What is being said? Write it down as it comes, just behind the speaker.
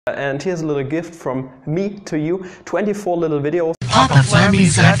And here's a little gift from me to you, 24 little videos. Papa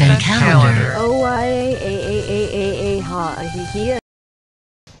Flammy's Advent Calendar.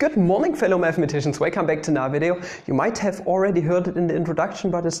 Good morning, fellow mathematicians. Welcome back to another video. You might have already heard it in the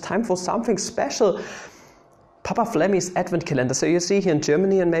introduction, but it's time for something special. Papa Flammy's Advent Calendar. So you see here in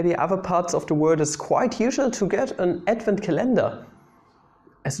Germany and maybe other parts of the world, it's quite usual to get an Advent calendar.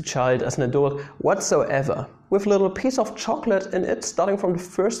 As a child, as an adult, whatsoever. With a little piece of chocolate in it, starting from the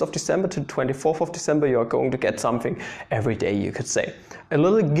 1st of December to the 24th of December, you are going to get something every day, you could say. A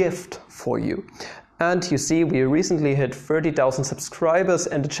little gift for you. And you see, we recently hit 30,000 subscribers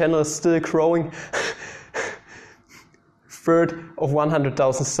and the channel is still growing. Third of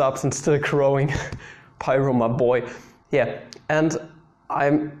 100,000 subs and still growing. Pyro, my boy. Yeah, and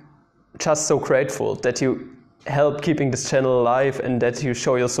I'm just so grateful that you help keeping this channel alive and that you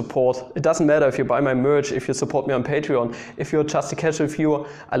show your support. It doesn't matter if you buy my merch, if you support me on Patreon, if you're just a casual viewer.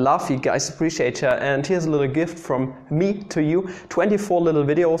 I love you guys, appreciate you. And here's a little gift from me to you. 24 little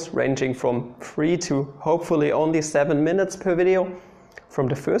videos ranging from 3 to hopefully only 7 minutes per video. From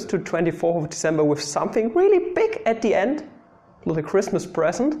the 1st to 24th of December with something really big at the end. A little Christmas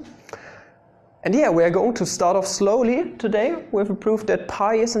present. And yeah, we are going to start off slowly today with a proof that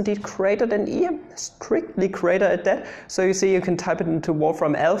pi is indeed greater than e, strictly greater at that. So you see, you can type it into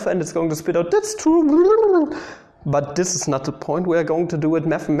Wolfram Alpha and it's going to spit out, that's true. But this is not the point. We are going to do it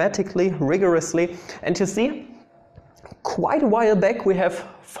mathematically, rigorously. And you see, quite a while back we have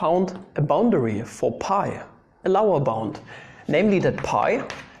found a boundary for pi, a lower bound. Namely that pi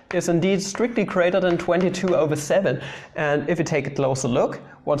is indeed strictly greater than 22 over 7. And if you take a closer look,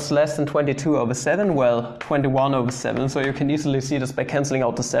 what's less than 22 over 7? Well, 21 over 7. So you can easily see this by cancelling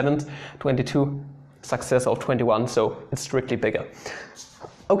out the 7th. 22, success of 21, so it's strictly bigger.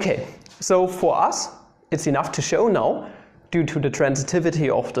 Okay, so for us, it's enough to show now, due to the transitivity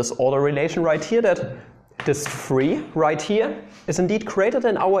of this order relation right here, that this 3 right here is indeed greater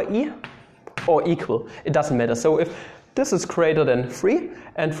than our e, or equal. It doesn't matter. So if this is greater than 3,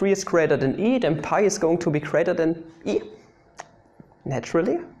 and 3 is greater than e, then pi is going to be greater than e.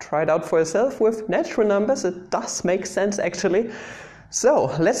 Naturally, try it out for yourself with natural numbers, it does make sense actually.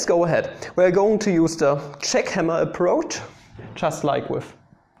 So, let's go ahead. We're going to use the jackhammer approach, just like with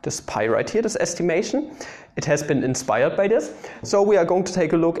this pi right here, this estimation. It has been inspired by this. So we are going to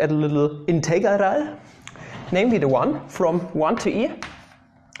take a look at a little integral, namely the one from 1 to e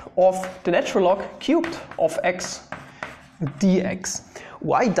of the natural log cubed of x dx.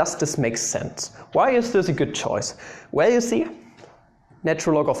 Why does this make sense? Why is this a good choice? Well, you see,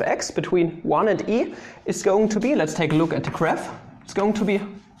 natural log of x between 1 and e is going to be, let's take a look at the graph, it's going to be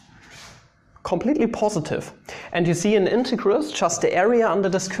completely positive. And you see in integrals just the area under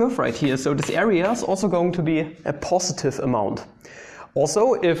this curve right here. So this area is also going to be a positive amount.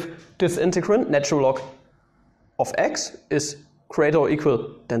 Also, if this integrand, natural log of x, is greater or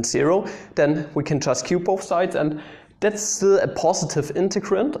equal than 0, then we can just cube both sides and that's still a positive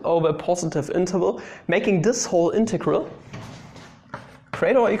integrand over a positive interval, making this whole integral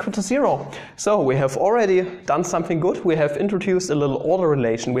greater or equal to 0. So we have already done something good. We have introduced a little order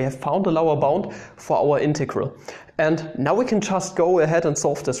relation. We have found a lower bound for our integral. And now we can just go ahead and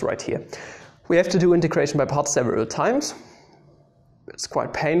solve this right here. We have to do integration by parts several times. It's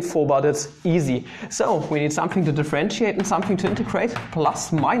quite painful, but it's easy. So we need something to differentiate and something to integrate,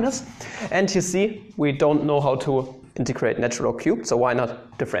 plus, minus. And you see, we don't know how to integrate natural log cubed, so why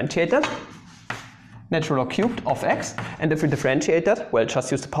not differentiate that? Natural log cubed of x, and if we differentiate that, well,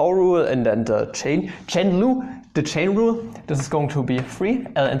 just use the power rule and then the chain rule. This is going to be 3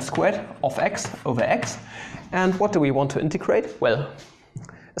 ln squared of x over x. And what do we want to integrate? Well,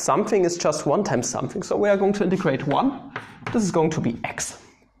 something is just 1 times something, so we are going to integrate 1. This is going to be x.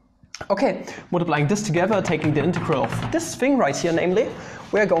 Okay, multiplying this together, taking the integral of this thing right here, namely,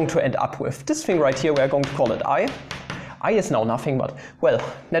 we are going to end up with this thing right here. We are going to call it I. I is now nothing but, well,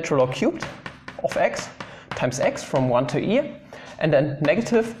 natural log cubed of x times x from 1 to e, and then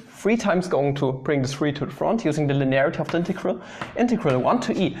negative 3 times going to bring this 3 to the front using the linearity of the integral. Integral 1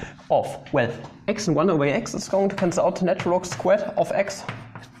 to e of, well, x and 1 over x is going to cancel out the natural log squared of x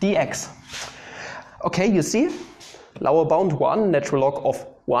dx. Okay, you see, lower bound 1, natural log of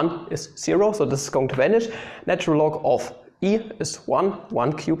 1 is 0, so this is going to vanish. Natural log of e is 1,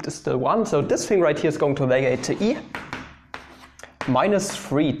 1 cubed is still 1, so this thing right here is going to evaluate to e minus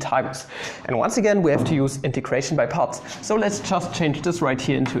 3 times. And once again, we have to use integration by parts. So let's just change this right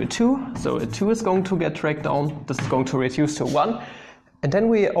here into a 2. So a 2 is going to get dragged down, this is going to reduce to 1. And then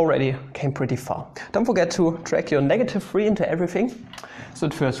we already came pretty far. Don't forget to drag your negative 3 into everything. So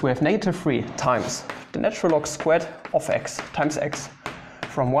at first we have negative 3 times the natural log squared of x times x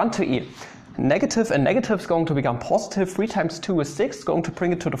from 1 to e. Negative and negative is going to become positive. 3 times 2 is 6, going to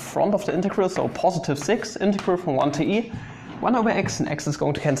bring it to the front of the integral, so positive 6, integral from 1 to e. 1 over x, and x is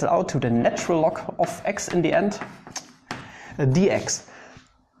going to cancel out to the natural log of x in the end, dx.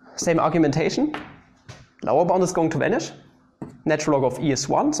 Same argumentation, lower bound is going to vanish. Natural log of e is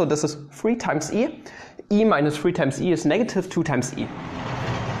 1, so this is 3 times e. E minus 3 times e is negative 2 times e.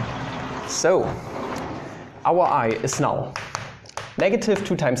 So, our I is now negative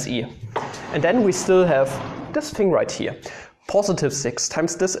 2 times e. And then we still have this thing right here. Positive 6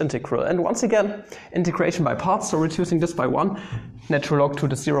 times this integral. And once again, integration by parts, so reducing this by 1. Natural log to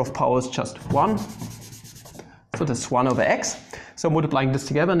the 0th power is just 1. So this is 1 over x. So multiplying this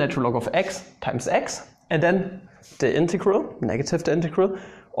together, natural log of x times x. And then the integral, negative the integral,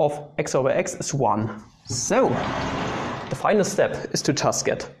 of x over x is 1. So, the final step is to just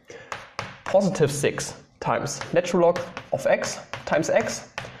get positive 6 times natural log of x times x,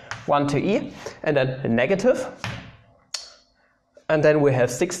 1 to e, and then a negative. And then we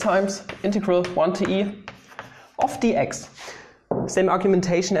have 6 times integral 1 to e of dx. Same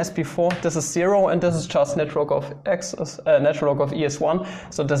argumentation as before. This is 0 and this is just natural log of x, natural log of e is 1.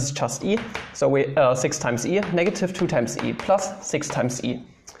 So this is just e. So we 6 times e, negative 2 times e, plus 6 times e.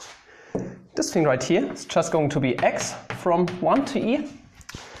 This thing right here is just going to be x from 1 to e.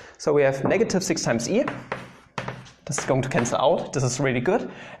 So we have negative 6 times e. This is going to cancel out. This is really good.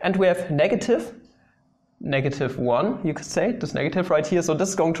 And we have negative 1, you could say, this negative right here. So this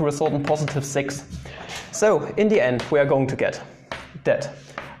is going to result in positive 6. So in the end, we are going to get that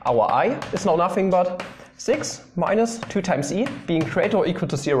our I is now nothing but 6 minus 2 times e being greater or equal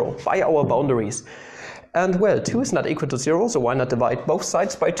to 0 by our boundaries. And well, 2 is not equal to 0, so why not divide both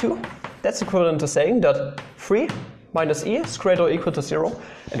sides by 2? That's equivalent to saying that 3 minus e is greater or equal to 0.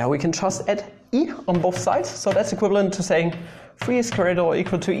 And now we can just add e on both sides. So that's equivalent to saying 3 is greater or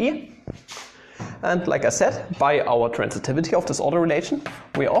equal to e. And like I said, by our transitivity of this order relation,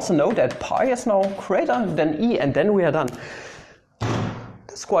 we also know that pi is now greater than e, and then we are done.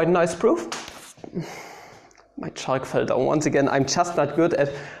 That's quite a nice proof. My chalk fell down once again. I'm just not good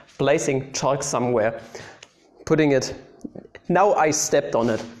at placing chalk somewhere. Putting it. Now I stepped on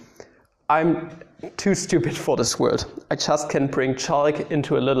it. I'm too stupid for this world. I just can bring chalk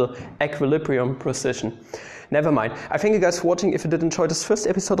into a little equilibrium position. Never mind. I thank you guys for watching. If you did enjoy this first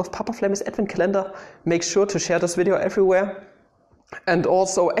episode of Papa Flammy's Advent Calendar, make sure to share this video everywhere. And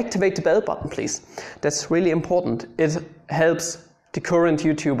also activate the bell button, please. That's really important. It helps the current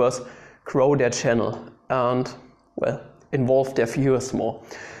YouTubers grow their channel and, well, involve their viewers more.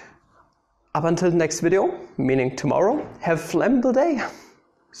 Up until the next video, meaning tomorrow, have a flammable day.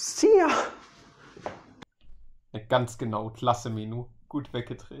 See ya! Ja, ganz genau, klasse Menü, gut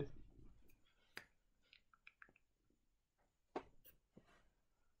weggedreht.